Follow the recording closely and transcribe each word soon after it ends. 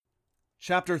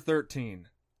Chapter 13.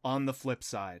 On the Flip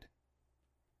Side.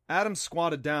 Adam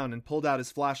squatted down and pulled out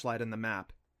his flashlight and the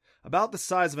map. About the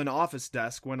size of an office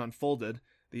desk when unfolded,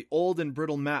 the old and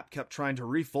brittle map kept trying to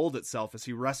refold itself as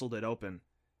he wrestled it open.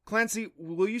 "Clancy,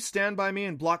 will you stand by me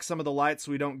and block some of the lights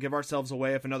so we don't give ourselves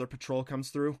away if another patrol comes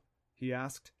through?" he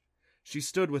asked. She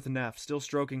stood with Neff, still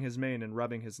stroking his mane and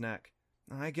rubbing his neck.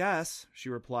 "I guess," she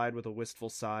replied with a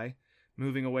wistful sigh,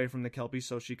 moving away from the kelpie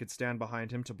so she could stand behind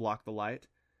him to block the light.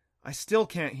 "I still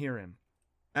can't hear him."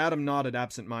 Adam nodded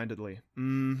absent-mindedly.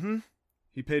 "Mm-hmm."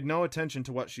 He paid no attention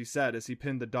to what she said as he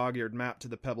pinned the dog-eared map to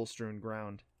the pebble-strewn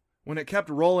ground. When it kept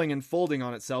rolling and folding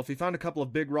on itself, he found a couple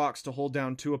of big rocks to hold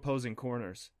down two opposing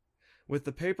corners. With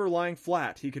the paper lying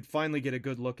flat, he could finally get a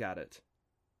good look at it.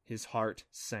 His heart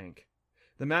sank.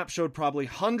 The map showed probably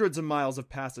hundreds of miles of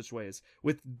passageways,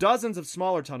 with dozens of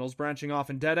smaller tunnels branching off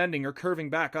and dead-ending or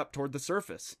curving back up toward the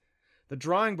surface. The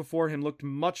drawing before him looked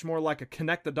much more like a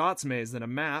connect-the-dots maze than a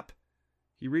map.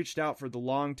 He reached out for the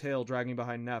long tail dragging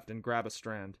behind Neff and grabbed a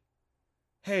strand.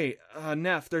 "Hey,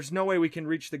 Neff, there's no way we can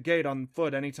reach the gate on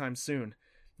foot anytime soon.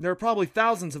 There are probably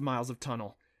thousands of miles of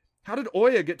tunnel. How did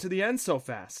Oya get to the end so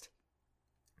fast?"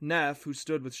 Neff, who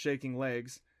stood with shaking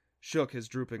legs, shook his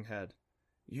drooping head.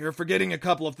 "You're forgetting a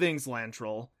couple of things, land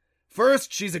troll.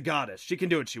 First, she's a goddess. She can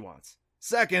do what she wants.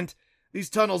 Second, these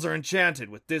tunnels are enchanted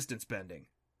with distance bending."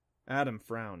 Adam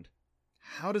frowned.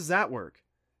 "How does that work?"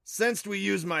 "Since we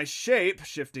use my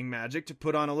shape-shifting magic to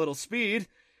put on a little speed,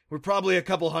 we're probably a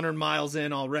couple 100 miles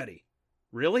in already."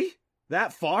 "Really?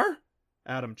 That far?"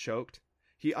 Adam choked.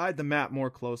 He eyed the map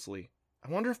more closely. "I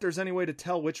wonder if there's any way to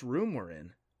tell which room we're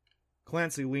in."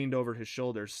 Clancy leaned over his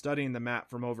shoulder, studying the map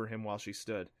from over him while she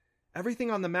stood.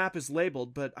 "Everything on the map is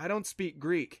labeled, but I don't speak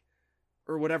Greek.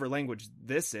 Or whatever language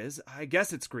this is. I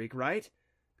guess it's Greek, right?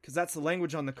 Because that's the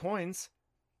language on the coins."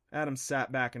 Adam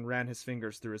sat back and ran his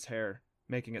fingers through his hair,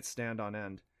 making it stand on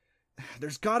end.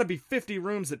 "There's gotta be 50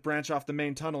 rooms that branch off the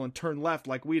main tunnel and turn left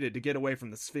like we did to get away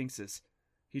from the sphinxes."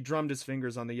 He drummed his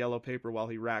fingers on the yellow paper while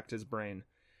he racked his brain.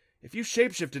 "If you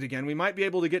shapeshifted again, we might be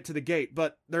able to get to the gate,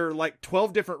 but there are like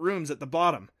 12 different rooms at the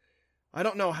bottom. I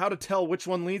don't know how to tell which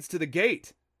one leads to the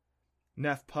gate."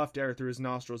 Neff puffed air through his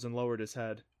nostrils and lowered his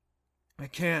head. "I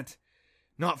can't.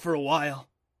 Not for a while."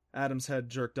 Adam's head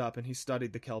jerked up and he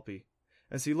studied the kelpie.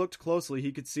 As he looked closely,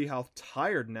 he could see how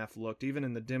tired Neff looked, even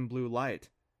in the dim blue light.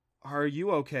 "Are you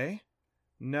okay?"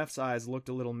 Neff's eyes looked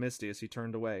a little misty as he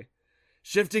turned away.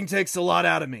 "Shifting takes a lot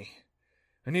out of me.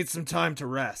 I need some time to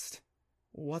rest."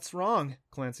 "What's wrong?"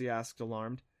 Clancy asked,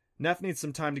 alarmed. "Neff needs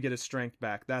some time to get his strength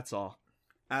back, that's all,"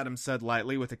 Adam said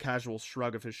lightly with a casual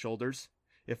shrug of his shoulders.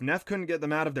 If Neff couldn't get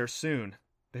them out of there soon,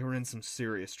 they were in some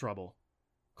serious trouble.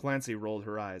 Clancy rolled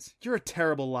her eyes. "You're a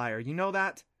terrible liar, you know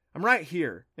that? I'm right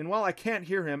here, and while I can't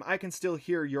hear him, I can still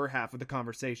hear your half of the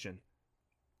conversation."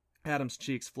 Adam's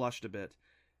cheeks flushed a bit,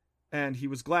 and he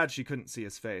was glad she couldn't see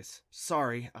his face.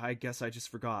 "Sorry, I guess I just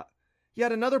forgot.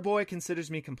 Yet another boy considers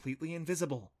me completely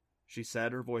invisible," she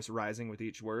said, her voice rising with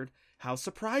each word. "How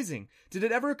surprising! Did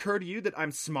it ever occur to you that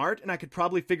I'm smart and I could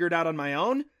probably figure it out on my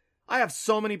own? I have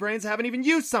so many brains I haven't even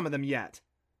used some of them yet."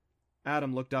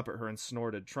 Adam looked up at her and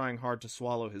snorted, trying hard to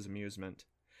swallow his amusement.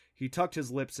 He tucked his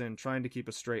lips in, trying to keep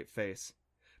a straight face.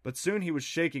 But soon he was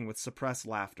shaking with suppressed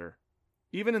laughter.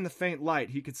 Even in the faint light,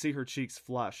 he could see her cheeks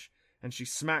flush, and she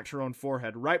smacked her own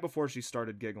forehead right before she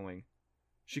started giggling.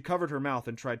 She covered her mouth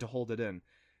and tried to hold it in,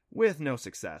 with no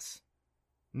success.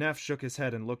 Neff shook his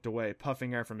head and looked away,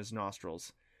 puffing air from his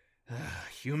nostrils.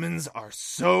 "Humans are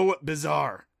so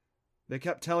bizarre." They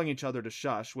kept telling each other to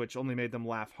shush, which only made them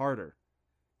laugh harder.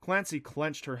 Clancy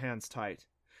clenched her hands tight.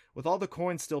 With all the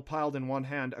coins still piled in one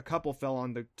hand, a couple fell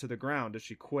to the ground as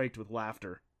she quaked with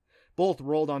laughter. Both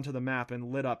rolled onto the map and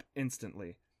lit up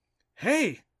instantly.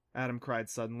 "Hey!" Adam cried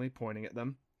suddenly, pointing at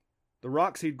them. The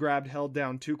rocks he'd grabbed held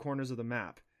down two corners of the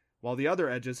map, while the other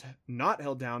edges, not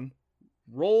held down,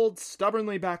 rolled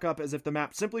stubbornly back up as if the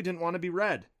map simply didn't want to be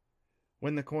read.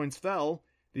 When the coins fell,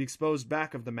 the exposed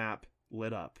back of the map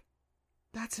lit up.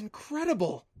 "That's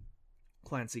incredible!"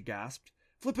 Clancy gasped.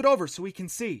 "Flip it over so we can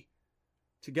see."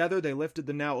 Together they lifted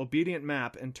the now obedient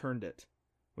map and turned it.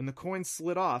 When the coins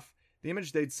slid off, the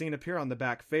image they'd seen appear on the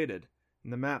back faded,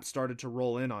 and the map started to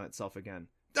roll in on itself again.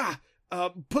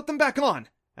 Put them back on,"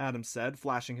 Adam said,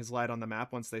 flashing his light on the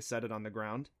map once they set it on the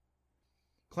ground.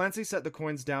 Clancy set the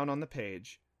coins down on the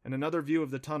page, and another view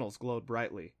of the tunnels glowed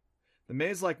brightly. The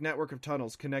maze-like network of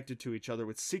tunnels connected to each other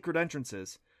with secret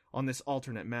entrances on this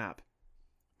alternate map.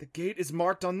 "The gate is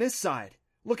marked on this side.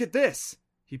 Look at this,"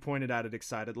 he pointed at it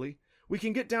excitedly. "We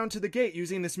can get down to the gate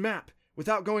using this map,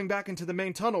 without going back into the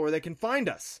main tunnel where they can find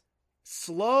us."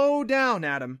 "Slow down,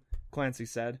 Adam," Clancy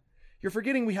said. You're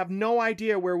forgetting we have no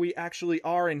idea where we actually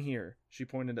are in here, she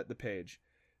pointed at the page.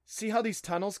 See how these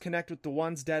tunnels connect with the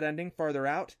one's dead ending farther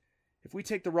out? If we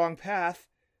take the wrong path,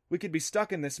 we could be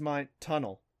stuck in this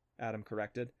tunnel, Adam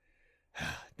corrected.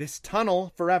 This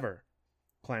tunnel forever,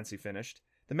 Clancy finished.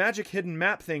 The magic hidden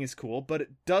map thing is cool, but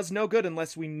it does no good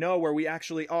unless we know where we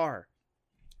actually are.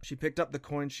 She picked up the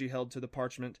coin she held to the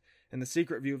parchment, and the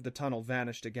secret view of the tunnel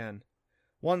vanished again.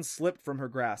 One slipped from her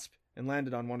grasp and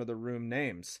landed on one of the room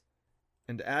names.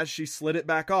 And as she slid it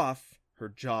back off, her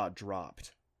jaw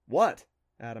dropped. What?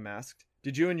 Adam asked.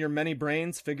 Did you and your many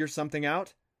brains figure something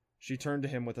out? She turned to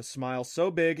him with a smile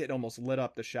so big it almost lit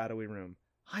up the shadowy room.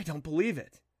 I don't believe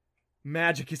it.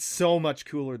 Magic is so much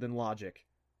cooler than logic.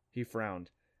 He frowned.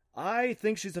 I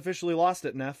think she's officially lost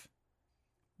it, Neff.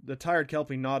 The tired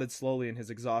kelpie nodded slowly in his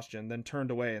exhaustion, then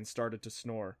turned away and started to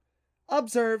snore.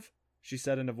 Observe, she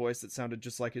said in a voice that sounded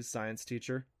just like his science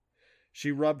teacher.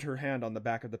 She rubbed her hand on the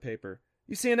back of the paper.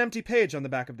 You see an empty page on the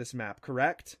back of this map,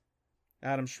 correct?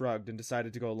 Adam shrugged and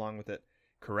decided to go along with it.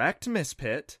 Correct, Miss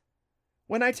Pitt?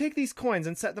 When I take these coins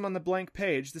and set them on the blank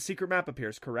page, the secret map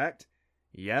appears, correct?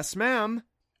 Yes, ma'am.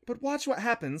 But watch what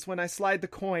happens when I slide the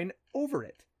coin over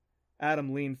it.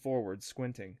 Adam leaned forward,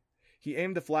 squinting. He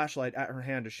aimed the flashlight at her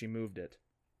hand as she moved it.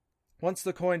 Once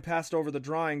the coin passed over the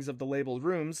drawings of the labeled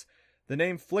rooms, the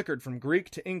name flickered from Greek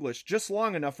to English just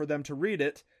long enough for them to read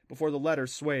it before the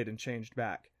letters swayed and changed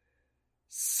back.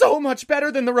 So much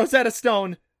better than the Rosetta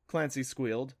Stone! Clancy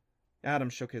squealed. Adam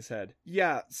shook his head.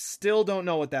 Yeah, still don't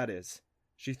know what that is.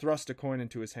 She thrust a coin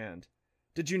into his hand.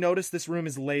 Did you notice this room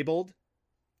is labeled?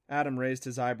 Adam raised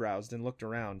his eyebrows and looked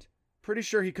around. Pretty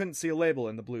sure he couldn't see a label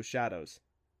in the blue shadows.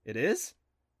 It is?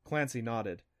 Clancy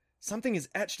nodded. Something is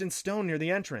etched in stone near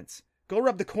the entrance. Go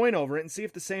rub the coin over it and see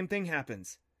if the same thing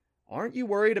happens. Aren't you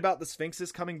worried about the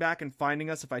Sphinxes coming back and finding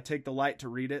us if I take the light to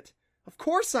read it? Of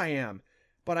course I am,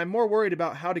 but I'm more worried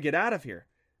about how to get out of here.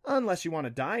 Unless you want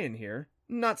to die in here.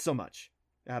 Not so much,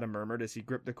 Adam murmured as he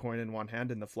gripped the coin in one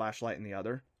hand and the flashlight in the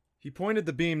other. He pointed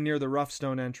the beam near the rough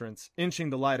stone entrance, inching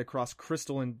the light across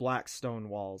crystalline black stone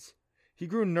walls. He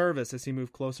grew nervous as he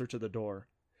moved closer to the door.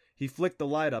 He flicked the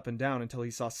light up and down until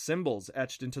he saw symbols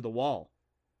etched into the wall.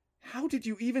 How did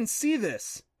you even see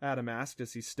this? Adam asked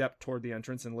as he stepped toward the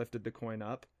entrance and lifted the coin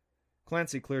up.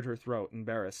 Clancy cleared her throat,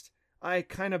 embarrassed. I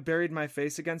kind of buried my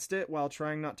face against it while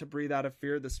trying not to breathe out of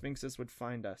fear the Sphinxes would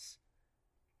find us.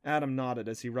 Adam nodded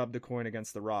as he rubbed the coin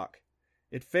against the rock.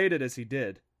 It faded as he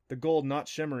did, the gold not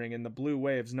shimmering and the blue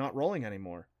waves not rolling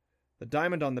anymore. The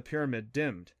diamond on the pyramid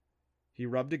dimmed. He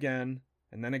rubbed again,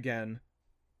 and then again,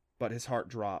 but his heart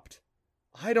dropped.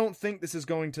 I don't think this is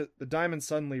going to... The diamond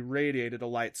suddenly radiated a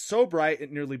light so bright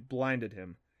it nearly blinded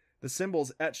him. The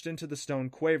symbols etched into the stone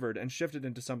quavered and shifted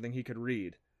into something he could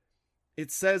read.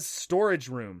 It says storage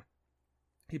room.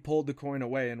 He pulled the coin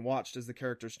away and watched as the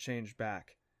characters changed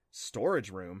back.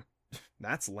 Storage room?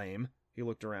 That's lame. He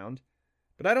looked around.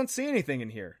 But I don't see anything in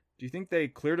here. Do you think they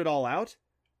cleared it all out?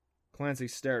 Clancy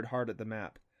stared hard at the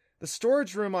map. The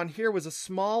storage room on here was a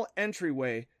small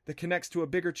entryway that connects to a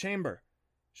bigger chamber.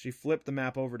 She flipped the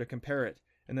map over to compare it,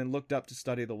 and then looked up to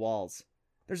study the walls.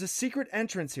 There's a secret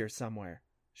entrance here somewhere.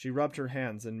 She rubbed her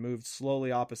hands and moved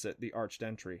slowly opposite the arched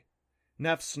entry.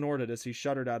 Neff snorted as he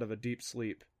shuddered out of a deep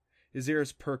sleep. His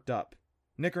ears perked up.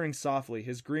 Nickering softly,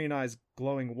 his green eyes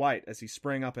glowing white as he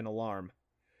sprang up in alarm.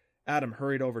 Adam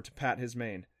hurried over to pat his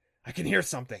mane. I can hear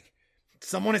something.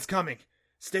 Someone is coming.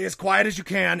 Stay as quiet as you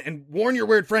can, and warn your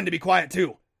weird friend to be quiet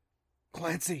too.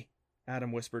 Clancy,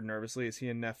 Adam whispered nervously as he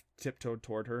and Neff tiptoed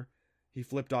toward her. He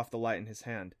flipped off the light in his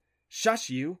hand. Shush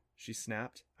you, she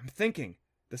snapped. I'm thinking.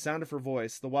 The sound of her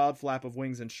voice, the wild flap of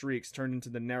wings and shrieks turned into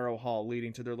the narrow hall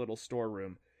leading to their little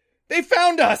storeroom. They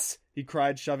found us! He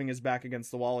cried, shoving his back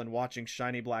against the wall and watching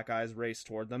shiny black eyes race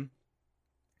toward them.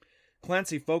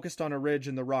 Clancy focused on a ridge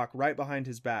in the rock right behind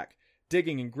his back,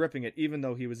 digging and gripping it even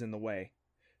though he was in the way.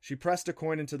 She pressed a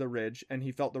coin into the ridge, and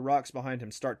he felt the rocks behind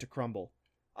him start to crumble.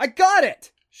 I got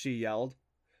it! She yelled.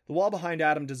 The wall behind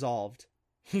Adam dissolved.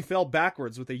 He fell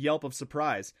backwards with a yelp of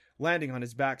surprise, landing on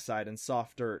his backside in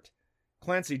soft dirt.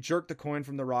 Clancy jerked the coin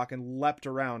from the rock and leapt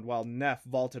around while Neff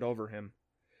vaulted over him.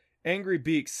 Angry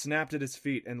beaks snapped at his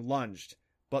feet and lunged,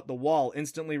 but the wall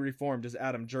instantly reformed as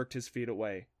Adam jerked his feet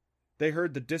away. They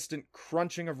heard the distant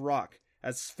crunching of rock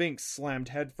as Sphinx slammed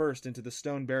headfirst into the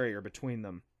stone barrier between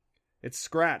them. It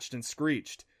scratched and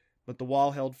screeched, but the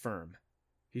wall held firm.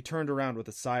 He turned around with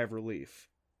a sigh of relief.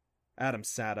 Adam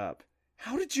sat up.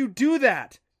 How did you do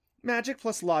that? Magic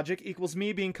plus logic equals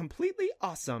me being completely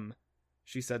awesome,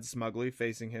 she said smugly,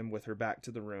 facing him with her back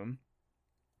to the room.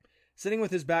 Sitting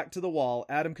with his back to the wall,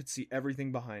 Adam could see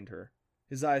everything behind her.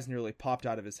 His eyes nearly popped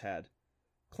out of his head.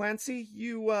 Clancy,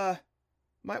 you,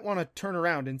 Might want to turn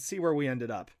around and see where we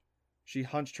ended up. She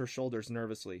hunched her shoulders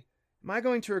nervously. Am I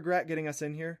going to regret getting us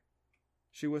in here?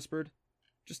 She whispered.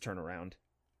 Just turn around.